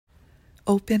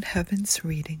Open Heavens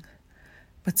Reading.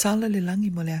 Matala le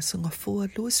langi mo le aso ngafua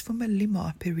luas fuma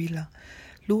lima APERILA.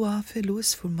 Lua afe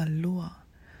luas fuma lua.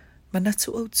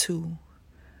 Manatu Autu.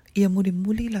 Ia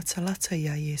Mulimuli Latalata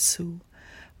Ia Iesu.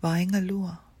 Vaenga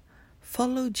lua.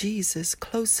 Follow Jesus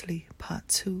closely, part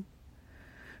 2.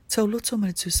 Tauloto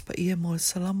Tusi Paia I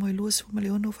Salamo e luas fuma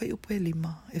leono Upu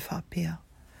lima e faapea.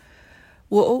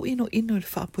 Ua o ino le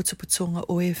faaauau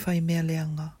o e fai mea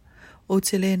leanga. O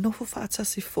te le nofo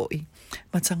atasi foi,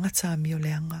 ma tagata amio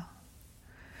leaga.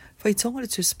 Faitauga le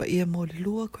Tusi Paia I le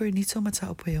lua Korinito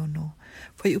Aua,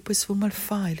 fai upu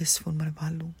folafola I le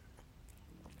faaauau.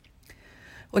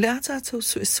 O le tatou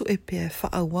suesue pea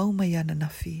faaauau mai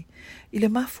ananafi, I le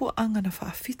mafuaaga na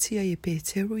faafiti ai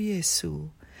Peteru Iesu,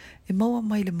 e maua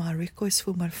mai le Mareko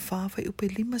folafola fai upu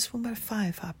 5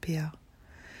 e faapea.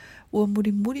 Ua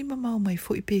mulimuli mamao mai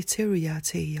foi Peteru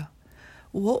Iesu.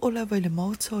 Ua o lava I le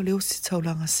maota o le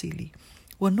ositaulaga sili.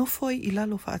 Ua nofo ai I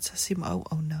lalo atasi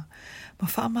maua'a ma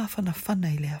faamafana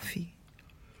I le afi.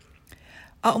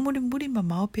 A o mulimuli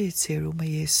mamao Peteru ma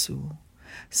Iesu.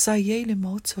 Sa iei le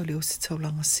maota o le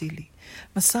ositaulaga sili.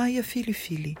 Ma sa ia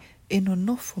filifili e no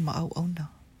nofo ma auauna.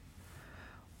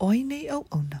 O ai nei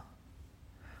auauna.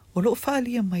 O loo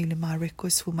faalia mai le Mareko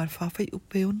fai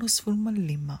upe ono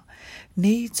 5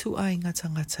 nei tu ainga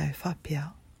tagata e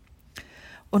faapea.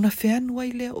 O na whenua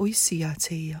I lea o isi a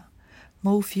te ia,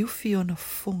 ma ufiufi o na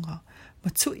funga,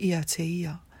 ma tu I a te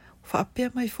ia,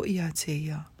 faapea mai fo I a te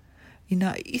ia,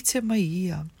 ina ite mai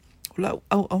ia, o lau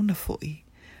au na foi,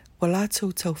 o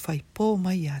lātou tau fai pō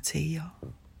mai a te ia.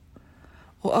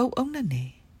 O au na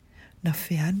ne, na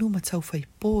whenua ma tau fai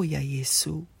pō ia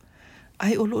Iesu,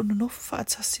 ai o loo no nofo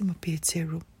atasi ma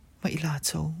Peteru, ma I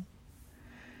lātou.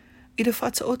 I le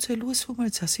Faitauga luas fuma le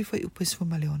tasi fai upu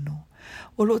fuma leono.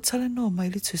 O lo tala no mai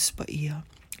le Tusi Paia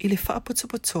I le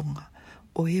apotopotoga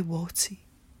o e woti.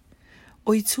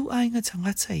 O I tu ainga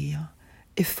tagata ia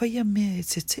e whaia mea e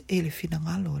te le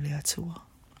finangalo le atua.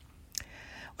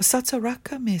 O sata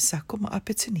raka me sako ma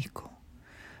apetiniko.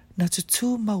 Na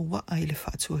tutu maua'a I le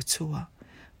faatuatua.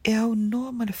 E au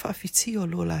noa ma le faafiti o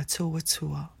lo la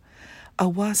atua. A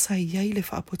wasa iai le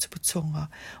faapotopotoga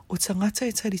o tagata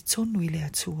e tali tonu I le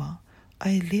atua, a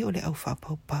e leo le au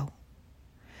faapaupau.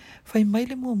 Fai mai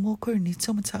le mua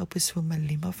Korinito upu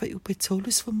 5 fai upe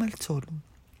tolu 5.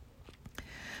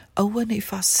 Aua nei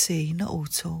faasei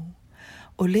outou,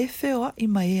 o le feoa I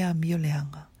mai e amio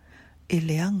leaga, e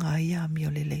leaga ai amio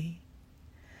lelei.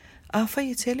 A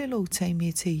fai e tele lo taimi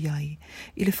e te iai,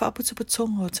 I le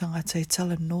faapotopotoga o tagata e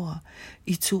tala noa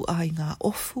I tu ai ngā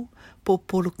ofu po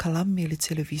polo kalame le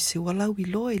televisi walau I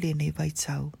loa I le nei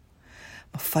vaitau.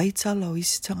 Ma faitala o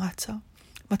isi tagata,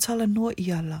 ma tala noa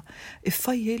I ala e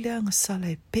fai e leanga sala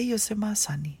e peo se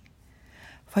masani.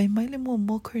 Fai mai le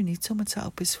mua Korinito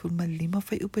upu 5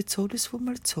 fai upe tolu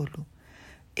 5,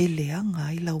 e leanga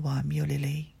ai la amio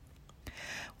lelei.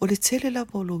 O le tele la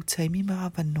bolo taimi ma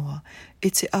avanoa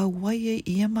e te awai e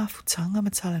ia mafutanga ma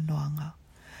tala noanga.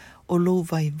 O lo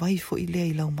vai fo I lea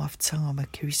I lau mafutanga ma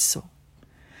kiriso.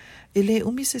 E le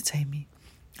umi se taimi,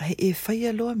 ai e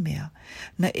whaia loa mea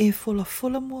na e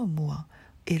folafola mua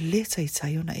e le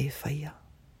taitai na e whaia.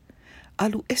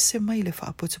 Alu ese mai le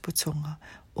faapotopotoga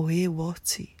o e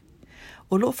woti.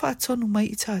 O lo faatonu mai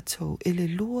I tatou e le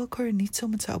lua Korinito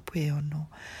ono,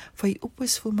 fai upu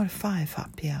 5 e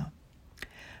faapea.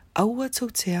 Aua tau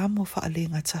te amo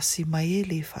faalenga tasi mai e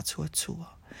le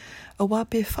faatuatua. Awa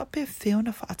pe fape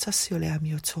feona faatasi o le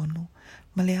amio tonu,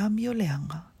 ma le amio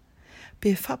leanga.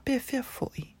 Pe fape fea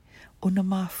foi, o na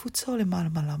mafuta o le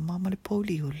malamalama ma le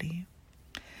poliuli.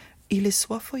 I le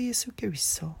suafo Iesu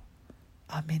Keriso.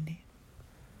 Amene.